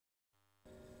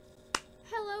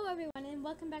everyone, and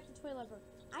welcome back to Toy Lover.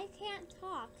 I can't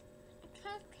talk. I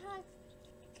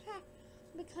can't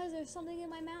because there's something in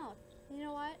my mouth. You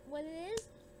know what it is?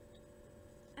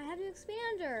 I have the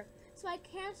expander, so I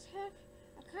can't say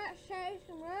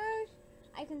some words.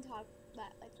 I can talk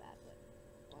that like that, but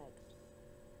like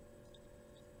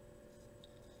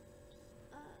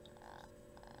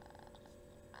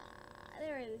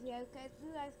there it is. Yeah, okay,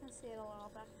 you guys can see it a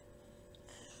little bit.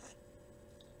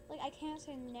 Like I can't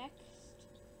say next.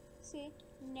 See,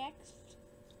 next.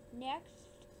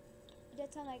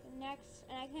 That sounds like next,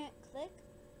 and I can't click.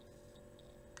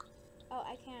 Oh,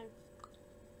 I can.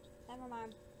 Never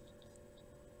mind.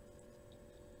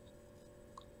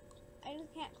 I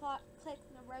just can't click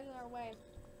the regular way.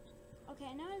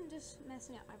 Okay, now I'm just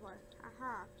messing up my board.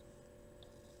 Aha.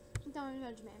 Don't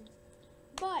judge me.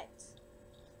 But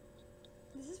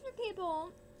this is for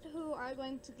people who are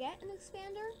going to get an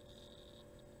expander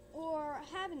or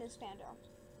have an expander.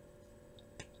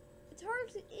 It's hard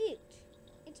to eat.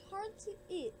 It's hard to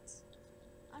eat.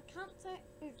 I can't say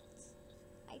it.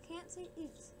 I can't say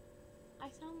it. I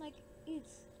sound like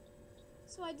it.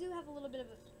 So I do have a little bit of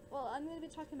a, well, I'm going to be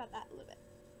talking about that a little bit.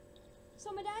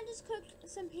 So my dad just cooked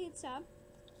some pizza.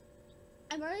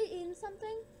 I've already eaten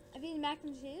something. I've eaten mac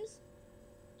and cheese.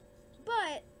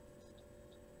 But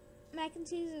mac and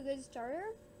cheese is a good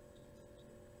starter.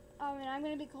 And I'm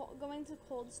going to be going to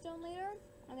Cold Stone later.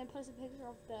 I'm going to post a picture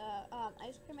of the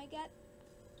ice cream I get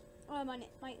on my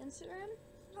Instagram,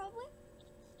 probably.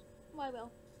 Well, I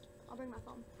will. I'll bring my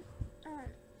phone.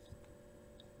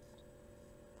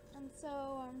 And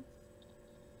so,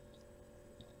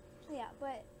 yeah,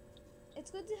 but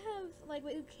it's good to have, like,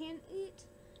 what you can eat,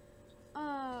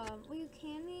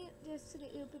 just to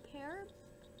get you prepared,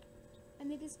 and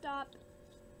maybe stop,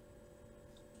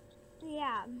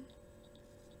 yeah,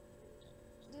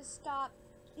 just stop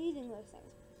eating those things.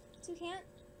 So you can't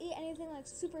eat anything, like,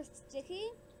 super sticky,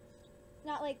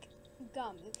 not like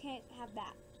gum. You can't have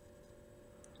that.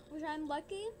 Which I'm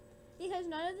lucky, because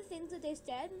none of the things that they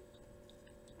said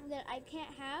that I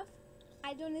can't have,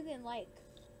 I don't even like.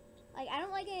 Like, I don't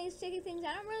like any sticky things.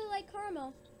 I don't really like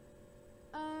caramel.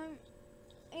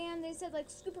 And they said,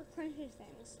 like, super crunchy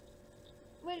things.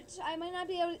 Which, I might not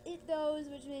be able to eat those,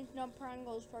 which means no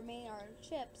Pringles for me, or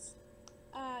chips.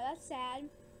 That's sad.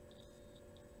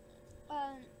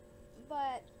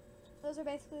 But those are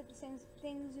basically the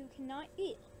things you cannot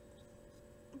eat.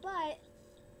 But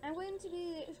I'm going to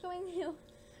be showing you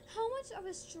how much of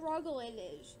a struggle it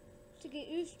is to get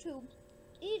used to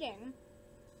eating.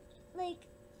 Like,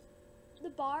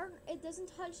 the bar, it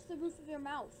doesn't touch the roof of your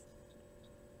mouth.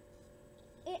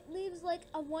 It leaves like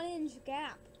a 1-inch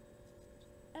gap.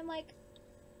 And like,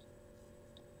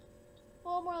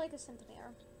 well, more like a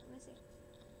centimeter. Let me see.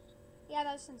 Yeah,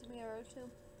 that's a centimeter or two.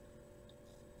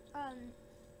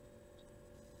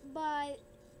 But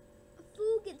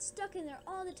food gets stuck in there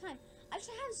all the time. I just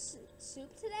had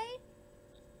soup today.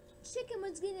 Chicken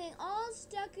was getting all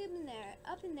stuck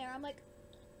up in there. I'm like,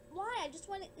 why? I just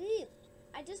want to eat.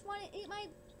 I just want to eat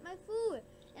my food.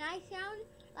 And I sound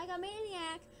like a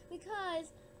maniac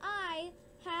because I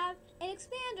have an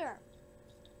expander.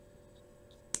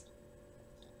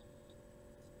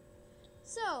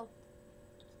 So,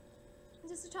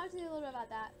 just to talk to you a little bit about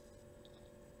that.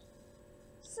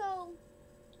 So,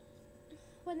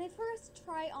 when they first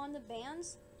try on the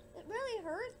bands, it really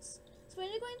hurts. So when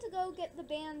you're going to go get the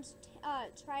bands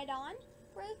tried on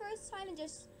for the first time and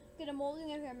just get a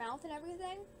molding of your mouth and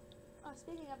everything. Oh,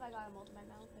 speaking of, I got a mold in my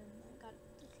mouth and I got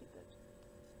to keep it.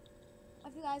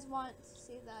 If you guys want to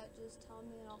see that, just tell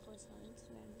me and I'll post it on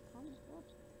Instagram in the comment below.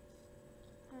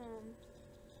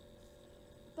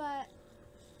 But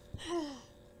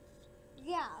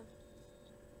yeah.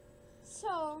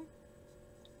 So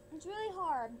it's really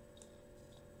hard.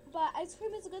 But ice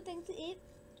cream is a good thing to eat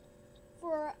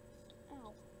for,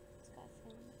 ow, this guy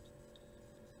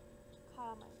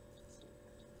caught on my cheek.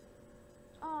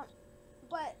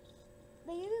 But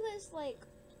they use this, like,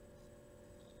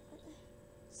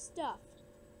 stuff.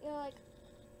 You like,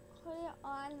 put it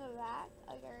on the back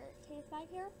of your teeth back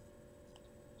here.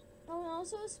 And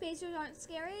also, spacers aren't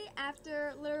scary.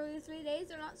 After literally 3 days,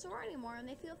 they're not sore anymore, and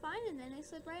they feel fine, and then they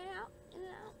slip right out, in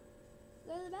and out.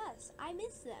 They're the best. I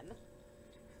miss them.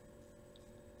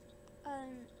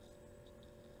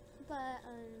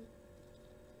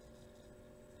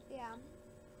 Yeah.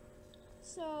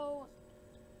 So,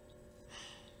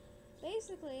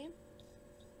 basically,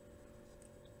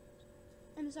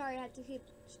 I'm sorry I had to keep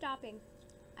stopping.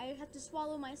 I have to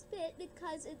swallow my spit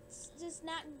because it's just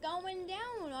not going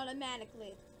down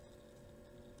automatically.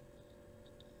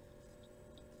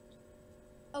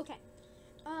 Okay.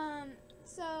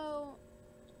 So,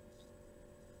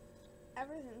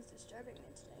 Everything's disturbing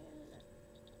me today, isn't it?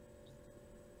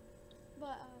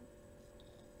 But,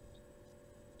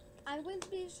 I'm going to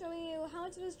be showing you how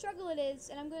much of a struggle it is,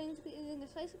 and I'm going to be eating a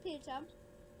slice of pizza.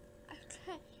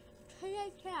 So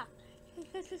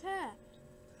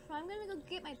I'm going to go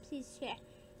get my pizza.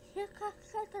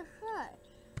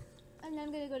 And then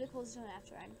I'm going to go to Cold Stone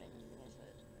after I'm done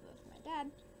with my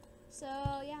dad. So,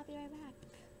 yeah, I'll be right back.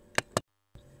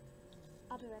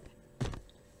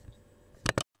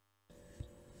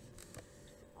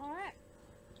 Alright.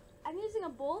 I'm using a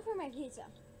bowl for my pizza.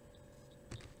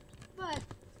 But,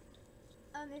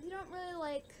 if you don't really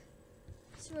like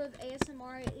sort of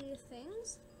ASMR-y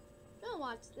things, don't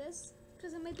watch this,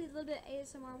 because it might be a little bit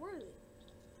ASMR worthy.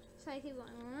 So I keep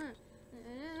going,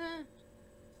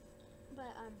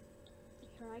 but,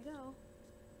 here I go.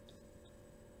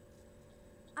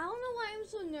 I don't know why I'm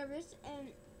so nervous, and,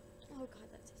 oh god,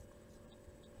 that's just,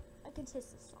 I can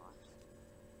taste the sauce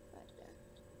right there.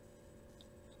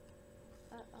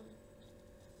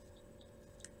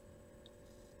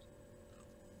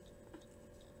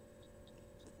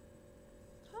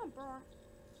 Come on, bro.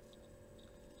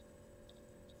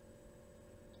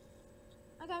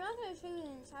 Okay, I'm not gonna show you the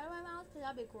inside of my mouth, because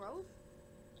that'd be gross.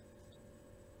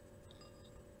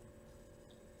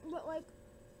 But, like,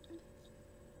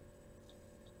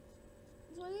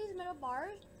 it's one of these metal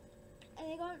bars, and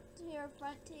they go to your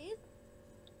front teeth.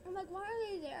 I'm like, why are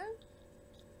they there?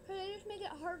 Because they just make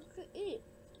it hard to eat.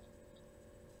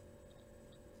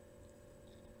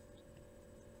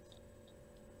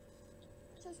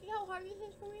 So see how hard this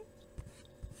is for me?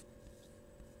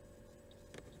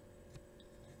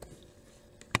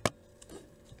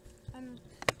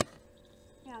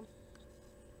 Yeah.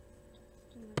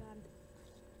 Oh my god.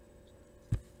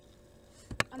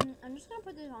 I'm just gonna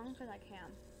put this on because I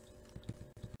can.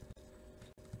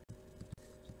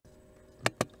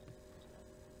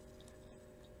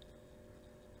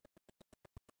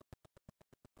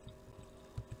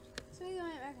 So you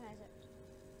might recognize it.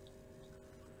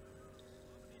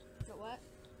 But what?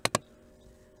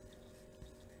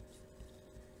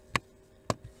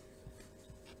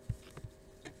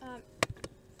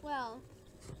 Well,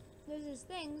 there's these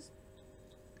things.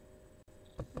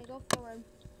 They go forward.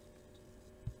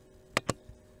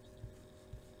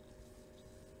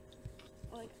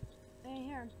 Like, right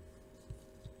here.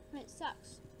 And it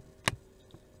sucks.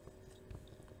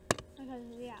 Because,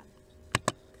 yeah.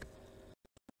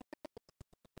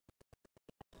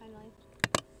 Finally.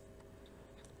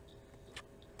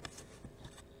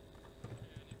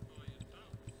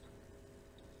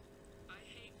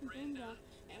 Brenda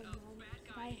and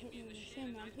guy hit me in the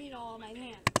shin and peed all my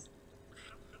pants.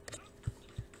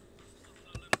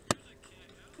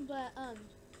 But, I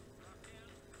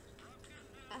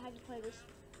had to play this.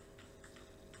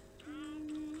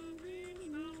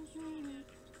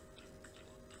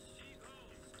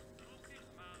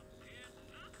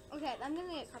 Okay, I'm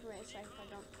gonna get copyright strike if I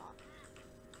don't talk.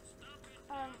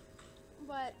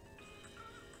 But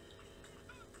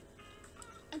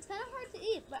it's kind of hard to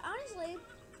eat, but honestly,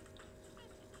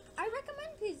 I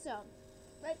recommend pizza.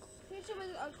 Like, pizza with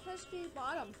a crispy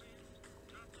bottom.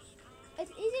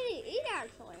 It's easy to eat,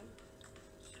 actually.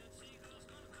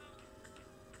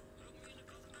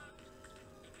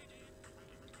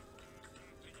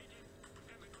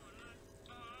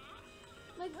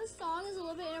 Like, this song is a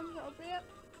little bit inappropriate,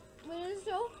 but it's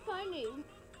so funny.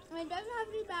 I mean, it doesn't have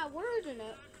any bad words in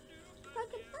it. So I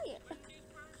can play it.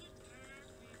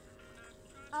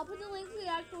 I'll put the link to the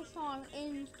actual song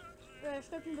in the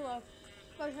description below.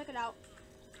 Go check it out.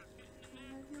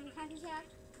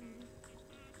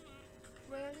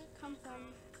 Where did it come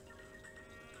from?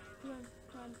 Run,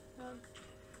 run, run.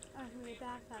 I'm gonna be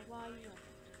back while you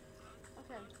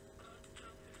run.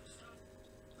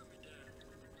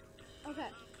 Okay.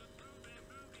 Okay.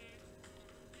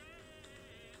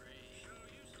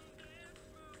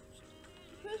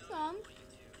 First song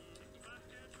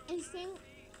is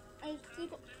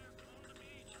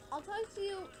I'll talk to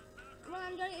you when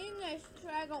I'm done eating this, so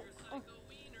I go, oh,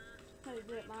 how to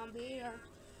do it, Mom, beer.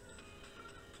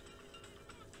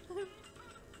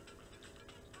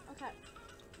 Okay.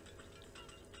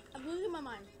 I'm losing my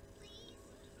mind.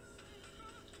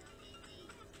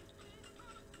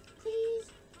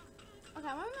 Please. Okay,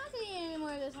 I'm not gonna eat any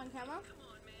more of this on camera.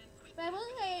 But I will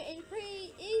say it's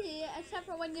pretty easy, except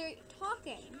for when you're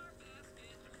talking.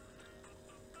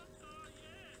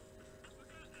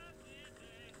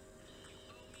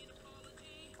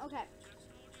 Okay.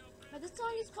 But this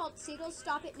song is called Seagulls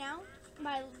Stop It Now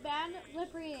by Bad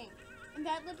Lip Reading. And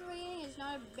Bad Lip Reading is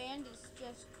not a band, it's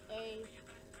just a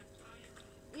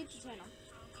YouTube channel.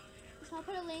 So I'll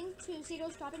put a link to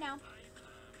Seagulls Stop It Now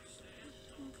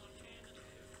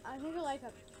I think I like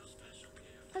it.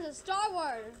 Because it's Star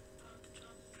Wars.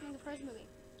 Like the first movie.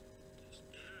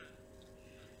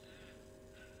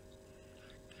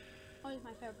 Oh, it's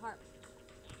my favorite part.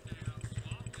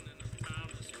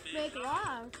 Big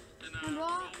log. And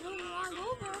log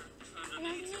over. And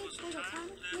underneath there's a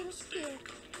tiny little skill. And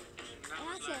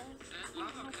that's it.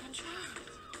 Oh, okay.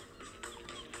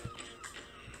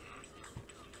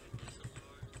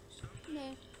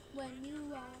 Then when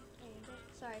you are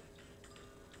sorry.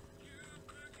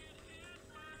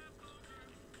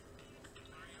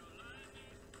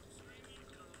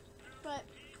 But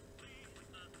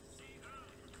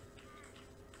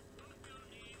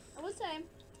I would say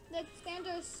the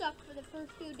expanders suck for the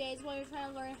first few days while you're trying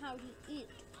to learn how to eat.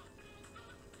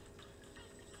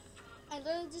 I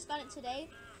literally just got it today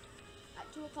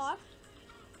at 2 o'clock,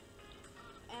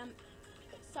 and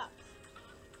it sucks.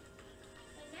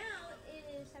 And now it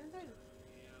is 7:30.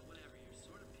 Yeah, whatever. You're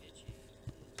sort of pitchy.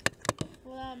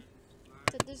 Well,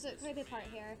 so there's a creepy part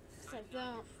here. It's like,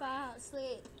 don't fall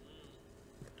asleep.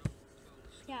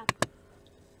 Yeah.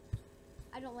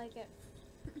 I don't like it.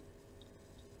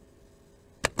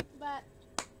 But,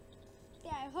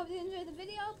 yeah, I hope you enjoyed the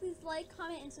video. Please like,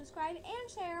 comment, and subscribe, and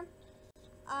share.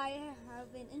 I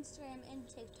have an Instagram and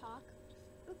TikTok.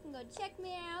 You can go check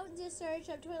me out. Just search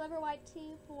up Toy Lover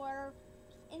YT for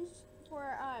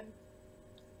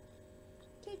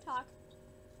TikTok.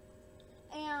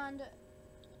 And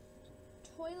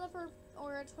Toy Lover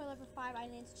or Toy Lover 5, I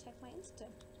need to check my Insta.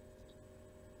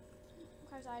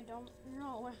 Because I don't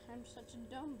know. I'm such a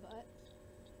dumb butt.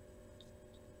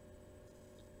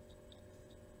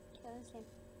 Yeah, that's the name.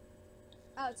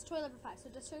 Oh, it's Toy Lover 5. So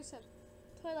just search up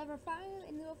Toy Lover 5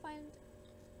 and you'll find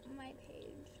my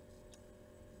page.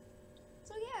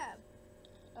 So yeah.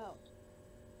 Oh.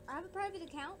 I have a private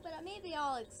account, but maybe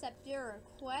I'll accept your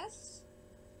requests.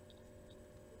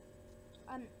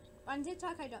 On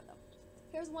TikTok I don't know.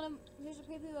 Here's a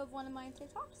preview of one of my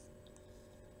TikToks.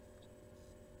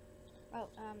 Oh,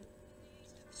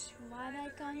 why am I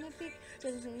gonna be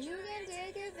just so you can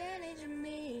take advantage of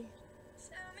me?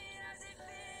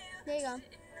 There you go.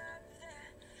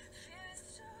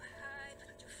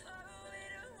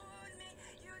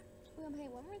 We're gonna play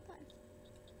it one more time.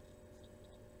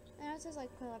 I know it says like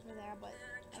put up there, but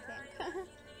I think.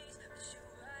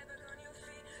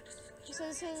 So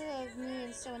this is of me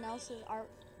and someone else's art.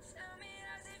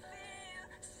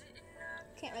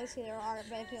 Can't really see their art,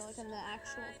 but I feel like in the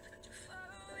actual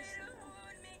person.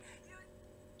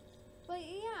 But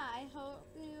yeah, I hope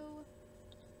you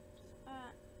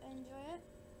enjoy it.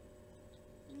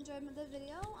 Enjoy the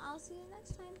video. I'll see you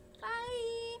next time.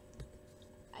 Bye!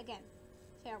 Again,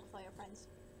 share with all your friends.